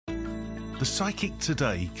the Psychic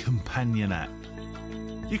Today companion app.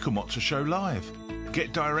 You can watch a show live,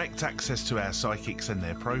 get direct access to our psychics and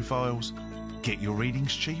their profiles, get your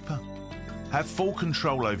readings cheaper, have full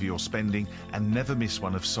control over your spending and never miss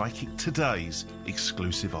one of Psychic Today's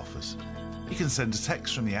exclusive offers. You can send a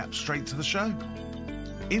text from the app straight to the show.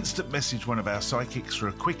 Instant message one of our psychics for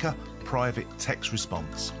a quicker, private text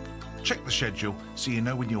response. Check the schedule so you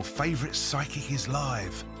know when your favourite psychic is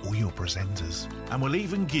live, or your presenters. And we'll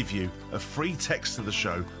even give you a free text to the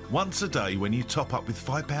show once a day when you top up with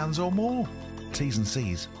 £5 or more. T's and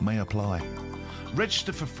C's may apply.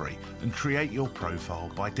 Register for free and create your profile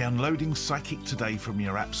by downloading Psychic Today from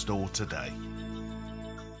your app store today.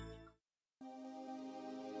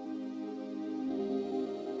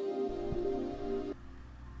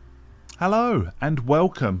 Hello and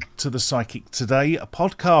welcome to the Psychic Today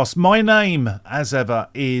podcast. My name, as ever,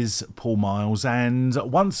 is Paul Miles, and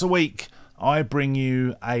once a week I bring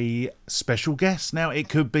you a special guest. Now, it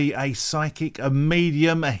could be a psychic, a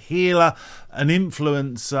medium, a healer, an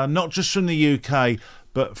influencer, not just from the UK,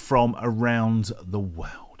 but from around the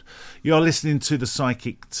world. You're listening to the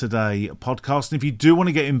Psychic Today podcast, and if you do want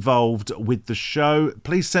to get involved with the show,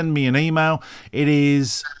 please send me an email. It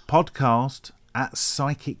is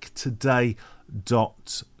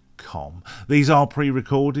podcast@psychictoday.com. These are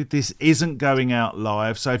pre-recorded. This isn't going out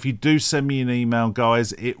live, so if you do send me an email,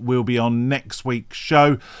 guys, it will be on next week's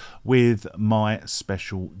show with my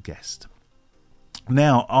special guest.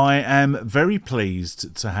 Now, I am very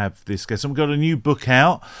pleased to have this guest. I've got a new book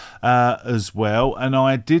out as well, and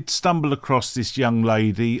I did stumble across this young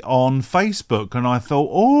lady on Facebook, and I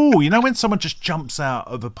thought, oh, you know when someone just jumps out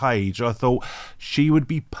of a page, I thought she would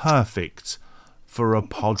be perfect for a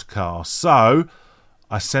podcast. So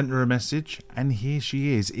I sent her a message, and here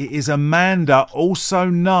she is. It is Amanda, also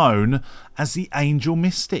known as the Angel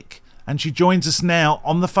Mystic, and she joins us now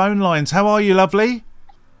on the phone lines. How are you, lovely?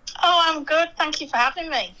 Oh, I'm good. Thank you for having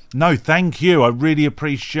me. No, thank you. I really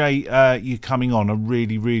appreciate you coming on. I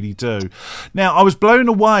really, really do. Now, I was blown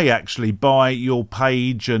away, actually, by your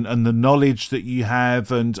page and the knowledge that you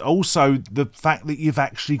have, and also the fact that you've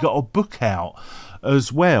actually got a book out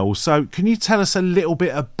as well. So can you tell us a little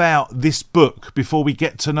bit about this book before we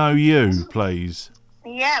get to know you, please?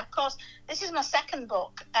 Yeah, of course. This is my second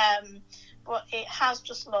book, but it has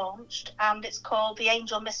just launched, and it's called The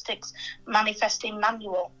Angel Mystics Manifesting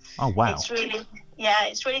Manual. Oh, wow. It's really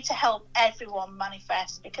to help everyone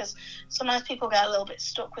manifest, because sometimes people get a little bit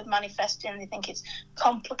stuck with manifesting. They think it's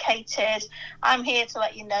complicated. I'm here to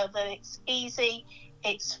let you know that it's easy,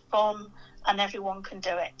 it's fun, and everyone can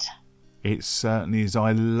do it. It certainly is.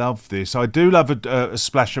 I love this. I do love a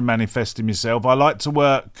splash of manifesting myself. I like to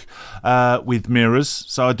work with mirrors,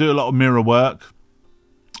 so I do a lot of mirror work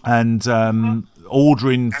and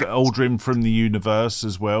ordering from the universe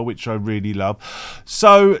as well, which I really love.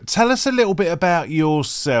 So tell us a little bit about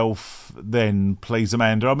yourself then, please,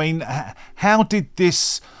 Amanda. I mean, how did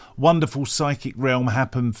this wonderful psychic realm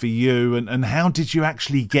happen for you, and how did you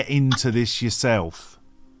actually get into this yourself?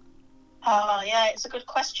 Oh, yeah, it's a good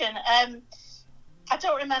question. I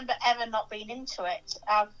don't remember ever not being into it.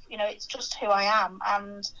 It's just who I am.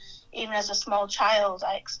 And even as a small child,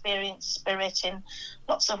 I experienced spirit in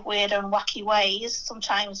lots of weird and wacky ways,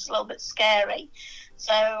 sometimes a little bit scary.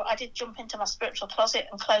 So I did jump into my spiritual closet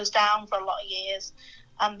and close down for a lot of years.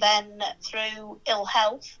 And then through ill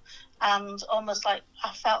health, and almost like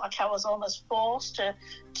I felt like I was almost forced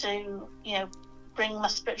to bring my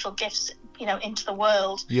spiritual gifts into the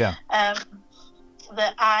world. Yeah.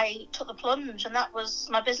 That I took the plunge, and that was,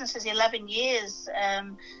 my business is 11 years at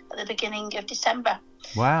the beginning of December.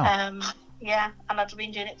 Wow. Yeah, and I've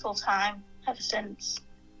been doing it full time ever since.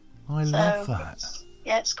 I love that.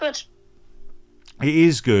 Yeah, it's good. It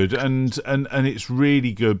is good, and it's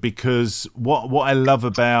really good, because what I love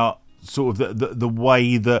about sort of the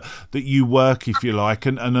way that you work, if you like,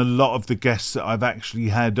 and a lot of the guests that I've actually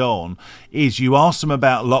had on, is you ask them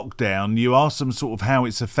about lockdown, you ask them sort of how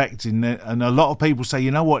it's affecting it, and a lot of people say, you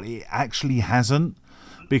know what, it actually hasn't,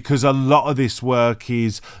 because a lot of this work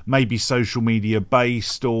is maybe social media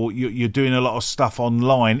based, or you're doing a lot of stuff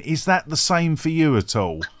online. Is that the same for you at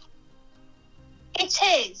all? It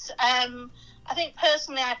is. I think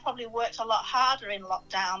personally I probably worked a lot harder in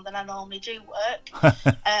lockdown than I normally do work,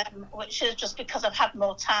 which is just because I've had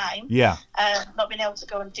more time. Yeah. Not being able to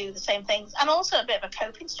go and do the same things. And also a bit of a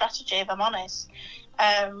coping strategy, if I'm honest.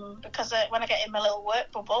 Because when I get in my little work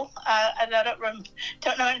bubble, and I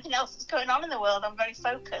don't know anything else that's going on in the world, I'm very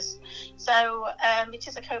focused. So it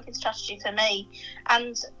is a coping strategy for me.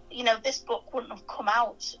 And, this book wouldn't have come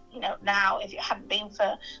out, now if it hadn't been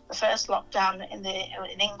for the first lockdown in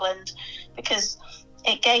England, because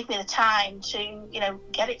it gave me the time to,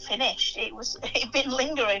 get it finished. It'd been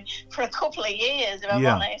lingering for a couple of years, if I'm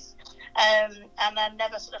honest. And I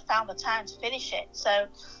never sort of found the time to finish it. So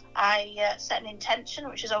I set an intention,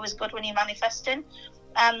 which is always good when you're manifesting,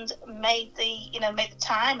 and made the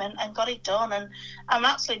time and got it done. And I'm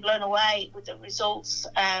absolutely blown away with the results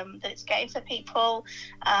that it's getting for people,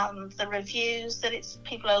 the reviews that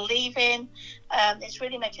people are leaving. It's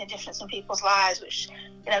really making a difference in people's lives, which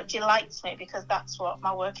delights me, because that's what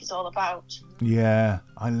my work is all about. Yeah,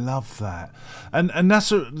 I love that, and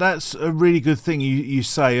that's a really good thing you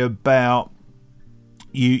say about.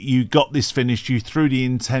 You got this finished, you threw the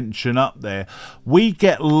intention up there. We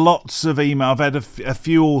get lots of email. I've had a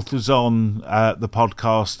few authors on the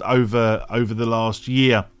podcast over the last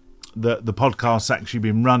year. The podcast's actually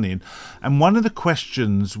been running. And one of the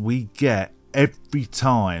questions we get every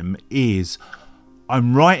time is,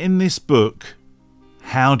 I'm writing this book,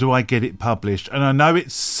 how do I get it published? And I know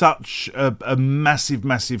it's such a massive,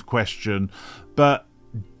 massive question, but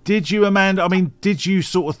did you, Amanda, did you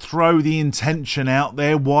sort of throw the intention out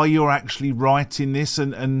there while you're actually writing this,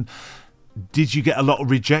 and did you get a lot of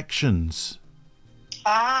rejections?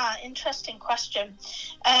 Interesting question.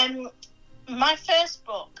 My first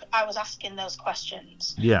book, I was asking those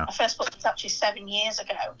questions. Yeah. My first book was actually 7 years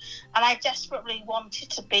ago, and I desperately wanted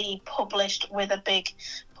to be published with a big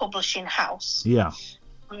publishing house. Yeah.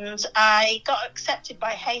 And I got accepted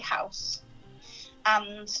by Hay House,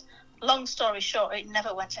 and long story short, it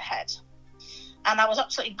never went ahead. And I was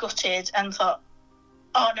absolutely gutted and thought,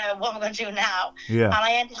 oh no, what am I going to do now? Yeah. And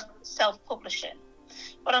I ended up self-publishing.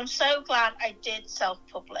 But I'm so glad I did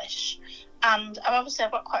self-publish. And I've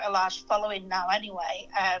got quite a large following now anyway.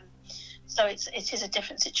 So it is a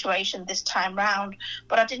different situation this time round.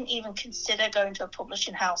 But I didn't even consider going to a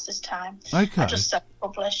publishing house this time. Okay. I just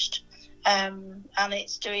self-published. And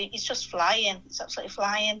it's just flying. It's absolutely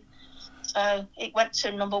flying. So it went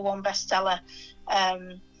to #1 bestseller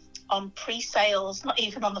on pre-sales, not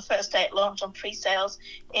even on the first day it launched, on pre-sales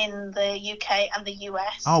in the UK and the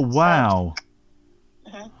US. Oh, wow.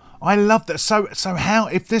 So, I love that. So how,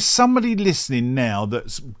 if there's somebody listening now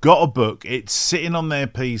that's got a book, it's sitting on their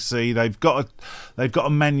PC, they've got a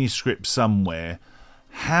manuscript somewhere,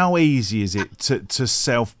 how easy is it to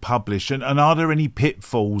self-publish? And are there any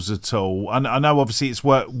pitfalls at all? And I know obviously it's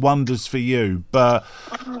worked wonders for you, but...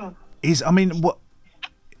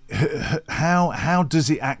 how does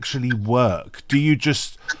it actually work? Do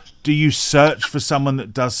you search for someone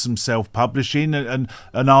that does some self-publishing, and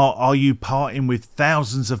are you parting with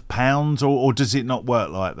thousands of pounds, or does it not work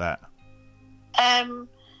like that? None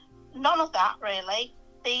of that really.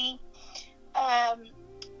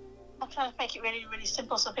 I'm trying to make it really, really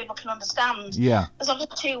simple so people can understand. Yeah. There's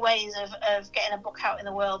obviously 2 ways of getting a book out in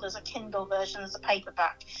the world. There's a Kindle version, there's a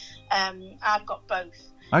paperback. I've got both.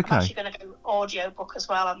 Okay. I'm actually going to go audio book as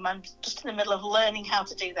well. I'm just in the middle of learning how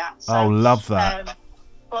to do that. So, love that.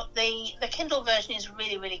 But the Kindle version is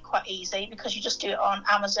really, really quite easy, because you just do it on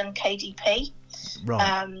Amazon KDP.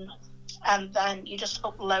 Right. And then you just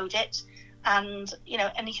upload it. And,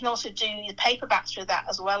 and you can also do the paperback through that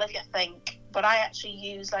as well, if you think. But I actually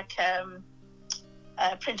use like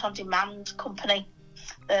a print-on-demand company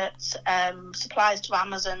that supplies to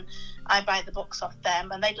Amazon. I buy the books off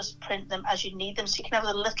them, and they just print them as you need them, so you can have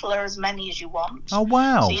as little or as many as you want. Oh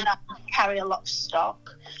wow! So you don't have to carry a lot of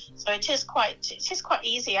stock. So it is quite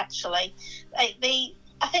easy actually. I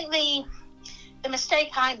think the mistake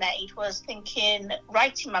I made was thinking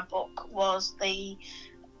writing my book was the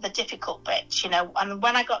difficult bit, And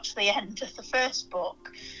when I got to the end of the first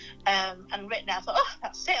book and written it, I thought, oh,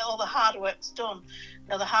 that's it, all the hard work's done.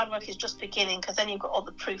 No, the hard work is just beginning, because then you've got all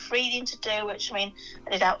the proofreading to do, which, I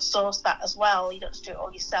did outsource that as well. You don't just do it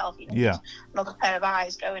all yourself. You need another pair of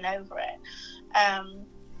eyes going over it.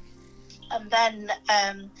 And then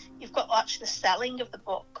you've got actually the selling of the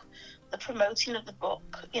book, the promoting of the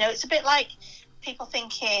book. It's a bit like people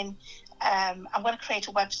thinking, I'm going to create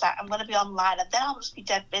a website, I'm going to be online, and then I'll just be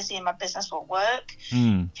dead busy and my business will work.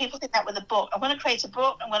 People think that with a book. I'm going to create a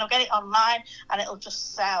book, I'm going to get it online, and it'll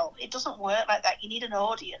just sell. It doesn't work like that. You need an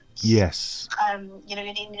audience. Yes. You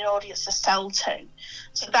need an audience to sell to.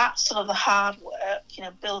 So that's sort of the hard work,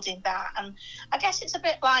 building that. And I guess it's a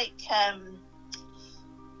bit like...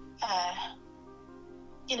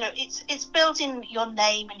 it's building your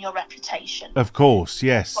name and your reputation. Of course,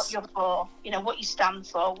 yes. What you're for, what you stand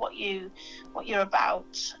for, what you're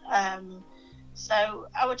about. So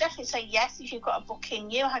I would definitely say yes, if you've got a book in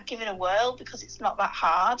you, I'd give it a whirl, because it's not that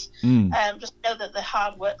hard. Just know that the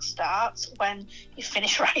hard work starts when you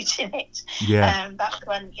finish writing it. Yeah. That's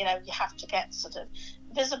when, you have to get sort of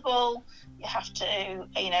visible. You have to,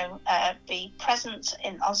 be present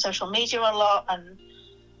on social media a lot, and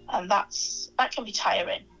that can be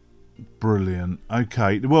tiring. Brilliant.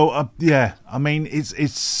 Okay. Well, yeah. I mean,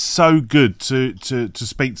 it's so good to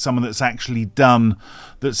speak to someone that's actually done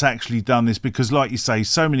this, because, like you say,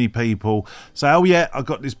 so many people say, "Oh yeah, I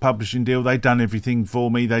got this publishing deal. They've done everything for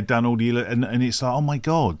me. They've done all the," and it's like, oh my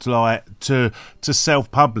God, like to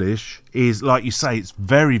self-publish is, like you say, it's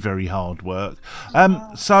very, very hard work.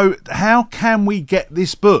 So how can we get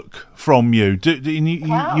this book from you?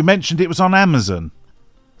 You mentioned it was on Amazon.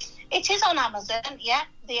 It is on Amazon, yeah.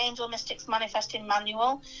 The Angel Mystics Manifesting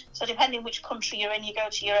Manual. So depending which country you're in, you go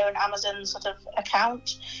to your own Amazon sort of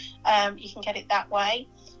account. You can get it that way.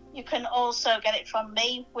 You can also get it from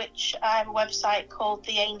me, which I have a website called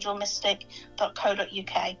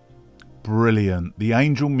theangelmystic.co.uk. Brilliant.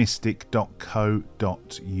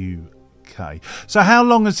 Theangelmystic.co.uk. So how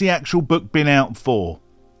long has the actual book been out for?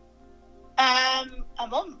 A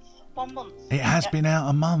month. 1 month. It has been out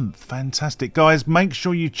a month. Fantastic. Guys, make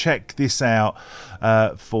sure you check this out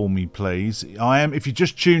for me, please. If you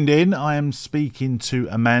just tuned in, I am speaking to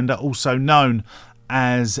Amanda, also known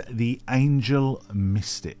as the Angel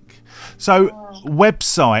Mystic. So,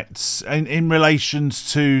 websites in relation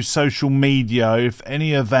to social media, if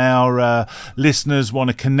any of our listeners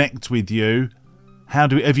want to connect with you,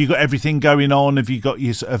 have you got everything going on? Have you got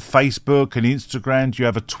your Facebook and Instagram? Do you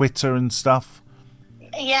have a Twitter and stuff?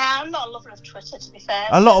 Yeah, I'm not a lover of Twitter, to be fair.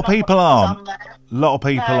 A lot of people aren't.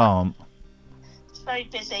 It's very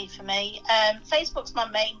busy for me. Facebook's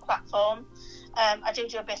my main platform. I do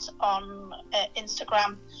a bit on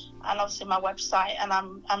Instagram and obviously my website, and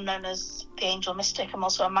I'm known as the Angel Mystic. I'm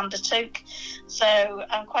also Amanda Took, so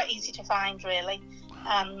I'm quite easy to find, really.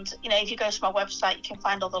 And, if you go to my website, you can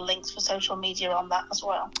find all the links for social media on that as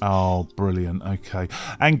well. Oh, brilliant. Okay.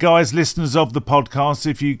 And guys, listeners of the podcast,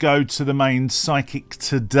 if you go to the main Psychic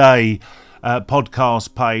Today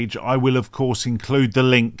podcast page, I will, of course, include the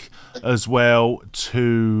link as well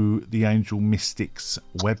to the Angel Mystics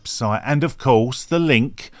website. And, of course, the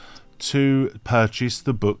link to purchase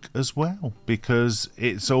the book as well, because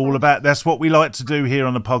it's all about, that's what we like to do here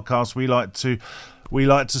on the podcast. We like to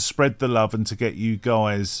spread the love and to get you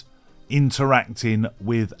guys interacting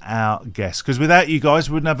with our guests, because without you guys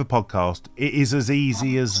we wouldn't have a podcast. It is as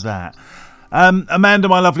easy as that. Amanda,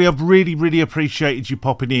 my lovely, I've really, really appreciated you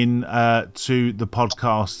popping in to the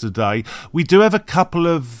podcast today. We do have a couple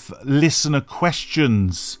of listener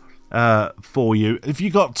questions for you. Have you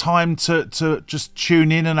got time to just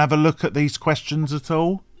tune in and have a look at these questions at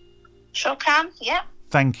all? Sure can, yeah.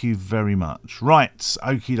 Thank you very much. Right,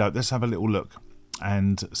 okie doke, let's have a little look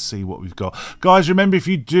and see what we've got. Guys, remember, if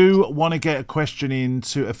you do want to get a question in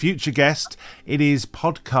to a future guest, it is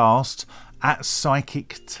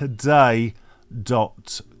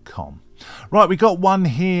podcast@psychictoday.com. Right, we got one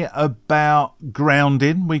here about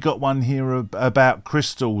grounding. We got one here about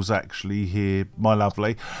crystals, actually, here, my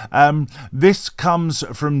lovely. This comes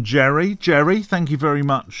from Jerry. Jerry, thank you very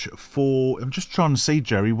much for... I'm just trying to see,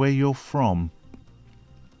 Jerry, where you're from.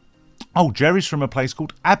 Oh, Jerry's from a place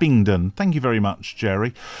called Abingdon. Thank you very much,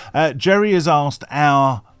 Jerry. Jerry has asked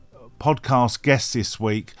our podcast guest this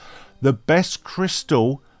week the best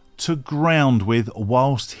crystal to ground with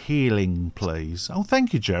whilst healing, please. Oh,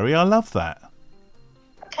 thank you, Jerry. I love that.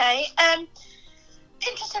 Okay.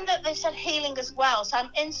 Interesting that they said healing as well. So I'm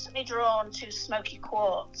instantly drawn to smoky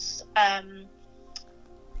quartz.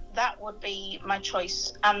 That would be my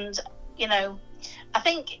choice. And, I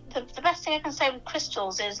think the best thing I can say with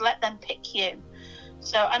crystals is let them pick you.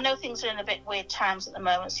 So I know things are in a bit weird times at the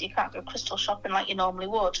moment, so you can't go crystal shopping like you normally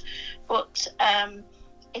would. But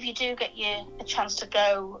if you do get a chance to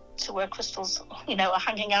go to where crystals, are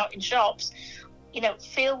hanging out in shops,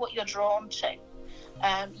 feel what you're drawn to.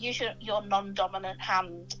 Use your non-dominant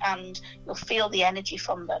hand, and you'll feel the energy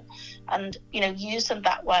from them. And, use them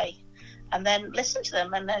that way. And then listen to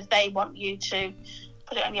them. And if they want you to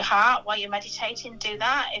put it on your heart while you're meditating, do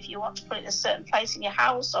that. If you want to put it in a certain place in your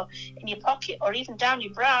house or in your pocket or even down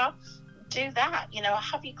your bra, do that.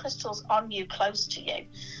 Have your crystals on you, close to you.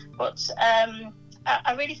 But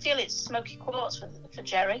I really feel it's smoky quartz for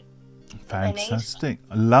Jerry. Fantastic.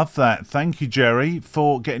 I love that. Thank you, Jerry,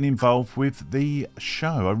 for getting involved with the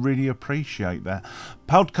show. I really appreciate that.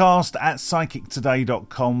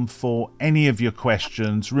 Podcast@psychictoday.com for any of your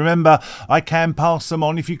questions. Remember, I can pass them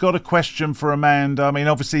on. If you've got a question for Amanda, I mean,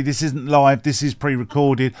 obviously this isn't live, this is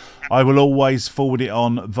pre-recorded. I will always forward it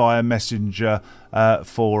on via Messenger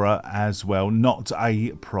for her as well. Not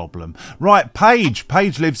a problem. Right, Paige.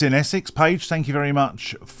 Paige lives in Essex. Paige, thank you very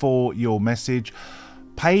much for your message.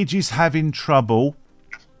 Paige is having trouble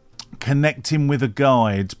connecting with a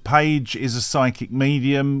guide. Paige is a psychic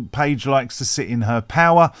medium. Paige likes to sit in her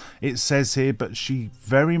power, it says here, but she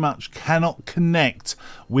very much cannot connect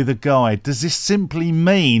with a guide. Does this simply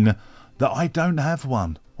mean that I don't have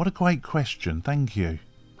one? What a great question. Thank you.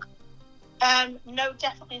 No,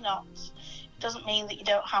 definitely not. It doesn't mean that you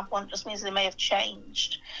don't have one. It just means they may have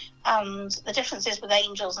changed. And the difference is with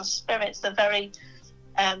angels and spirits, they're very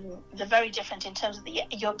different in terms of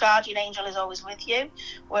your guardian angel is always with you,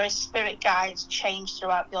 whereas spirit guides change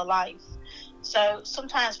throughout your life. So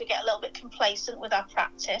sometimes we get a little bit complacent with our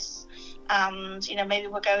practice, and maybe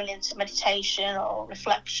we're going into meditation or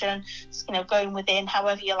reflection, going within,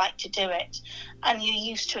 however you like to do it, and you're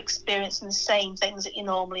used to experiencing the same things that you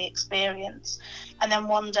normally experience, and then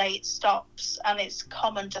one day it stops, and it's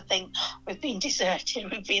common to think, we've been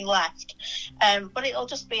deserted, we've been left, but it'll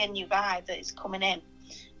just be a new guide that is coming in.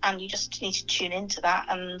 And you just need to tune into that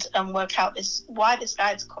and work out why this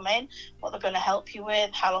guide's come in, what they're going to help you with,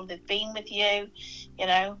 how long they've been with you,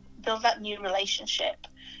 build that new relationship.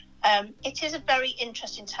 It is a very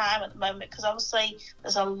interesting time at the moment because obviously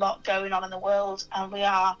there's a lot going on in the world, and we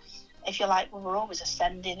are, if you like, we're always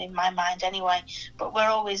ascending in my mind anyway, but we're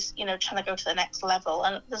always, trying to go to the next level.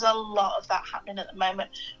 And there's a lot of that happening at the moment.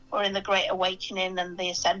 We're in the Great Awakening and the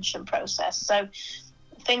Ascension process. So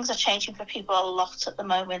things are changing for people a lot at the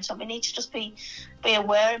moment, and we need to just be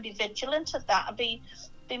aware and be vigilant of that, and be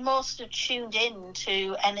more sort of tuned in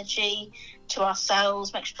to energy, to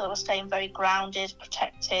ourselves, make sure that we're staying very grounded,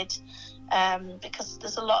 protected, because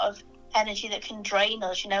there's a lot of energy that can drain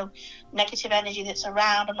us, negative energy that's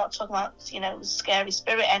around. I'm not talking about, scary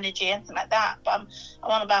spirit energy, anything like that, but I'm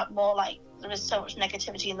on about more like, there is so much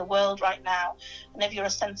negativity in the world right now, and if you're a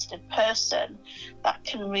sensitive person, that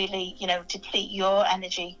can really, deplete your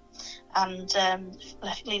energy and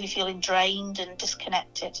leave you feeling drained and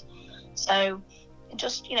disconnected. So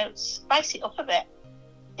just, spice it up a bit.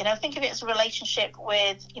 Think of it as a relationship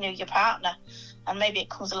with, your partner, and maybe it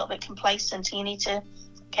comes a little bit complacent, and you need to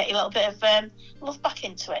get a little bit of love back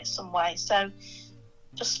into it some way. So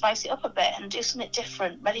just spice it up a bit and do something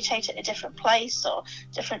different. Meditate at a different place or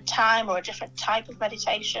different time or a different type of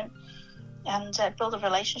meditation, and build a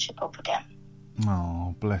relationship up again.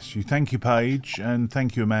 Oh, bless you. Thank you, Paige, and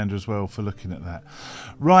thank you, Amanda, as well, for looking at that.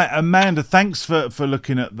 Right, Amanda, thanks for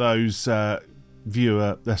looking at those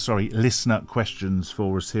listener questions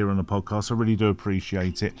for us here on the podcast. I really do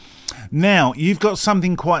appreciate it. Now, you've got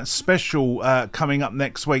something quite special coming up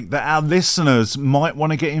next week that our listeners might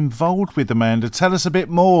want to get involved with, Amanda. Tell us a bit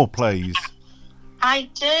more, please. I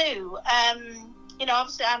do.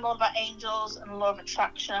 Obviously I'm all about angels and law of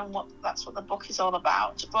attraction, and that's what the book is all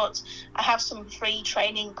about. But I have some free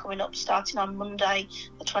training coming up starting on Monday,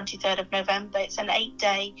 the 23rd of November. It's an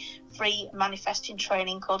 8-day free manifesting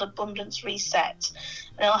training called Abundance Reset.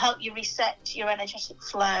 And it'll help you reset your energetic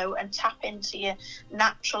flow and tap into your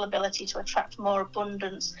natural ability to attract more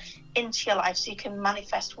abundance into your life, so you can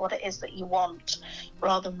manifest what it is that you want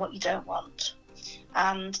rather than what you don't want.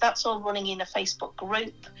 And that's all running in a Facebook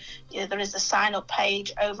group. There is a sign-up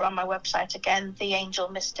page over on my website, again,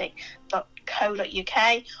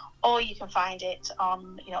 theangelmystic.co.uk, or you can find it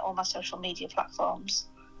on all my social media platforms.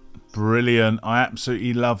 Brilliant. I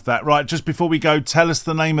absolutely love that. Right, just before we go, tell us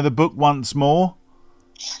the name of the book once more.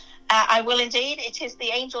 I will indeed. It is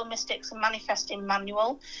The Angel Mystics Manifesting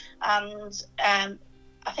Manual, and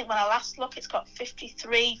I think when I last looked, it's got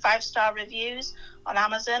 53 5-star reviews on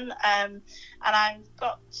Amazon, and I've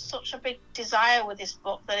got such a big desire with this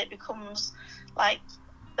book that it becomes like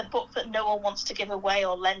the book that no one wants to give away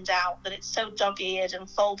or lend out, that it's so dog-eared and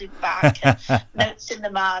folded back and notes in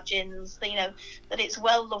the margins, that it's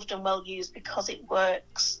well loved and well used because it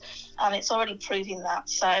works, and it's already proving that.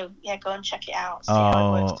 So yeah, go and check it out, see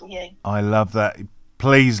how it works for you. I love that.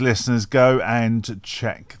 Please, listeners, go and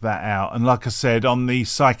check that out. And like I said, on the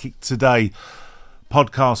Psychic Today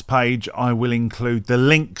podcast page, I will include the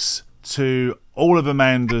links to all of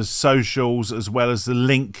Amanda's socials, as well as the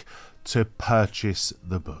link to purchase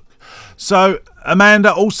the book. So,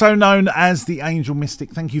 Amanda, also known as the Angel Mystic,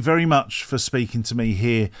 thank you very much for speaking to me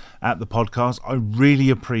here at the podcast. I really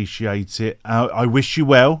appreciate it. I wish you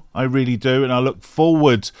well. I really do. And I look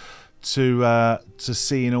forward to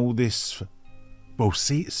seeing all this. Well,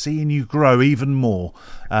 seeing you grow even more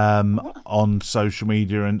on social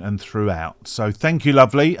media and throughout. So thank you,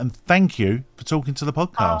 lovely, and thank you for talking to the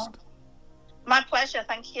podcast. My pleasure,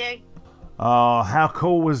 thank you. Oh, how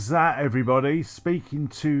cool was that, everybody? Speaking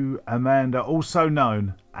to Amanda, also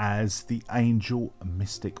known as the Angel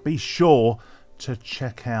Mystic. Be sure to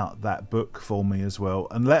check out that book for me as well,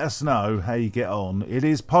 and let us know how you get on. It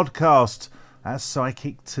is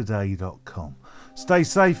podcast@psychictoday.com. Stay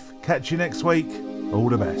safe. Catch you next week. All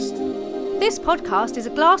the best. This podcast is a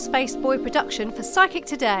Glass Faced Boy production for Psychic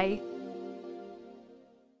Today.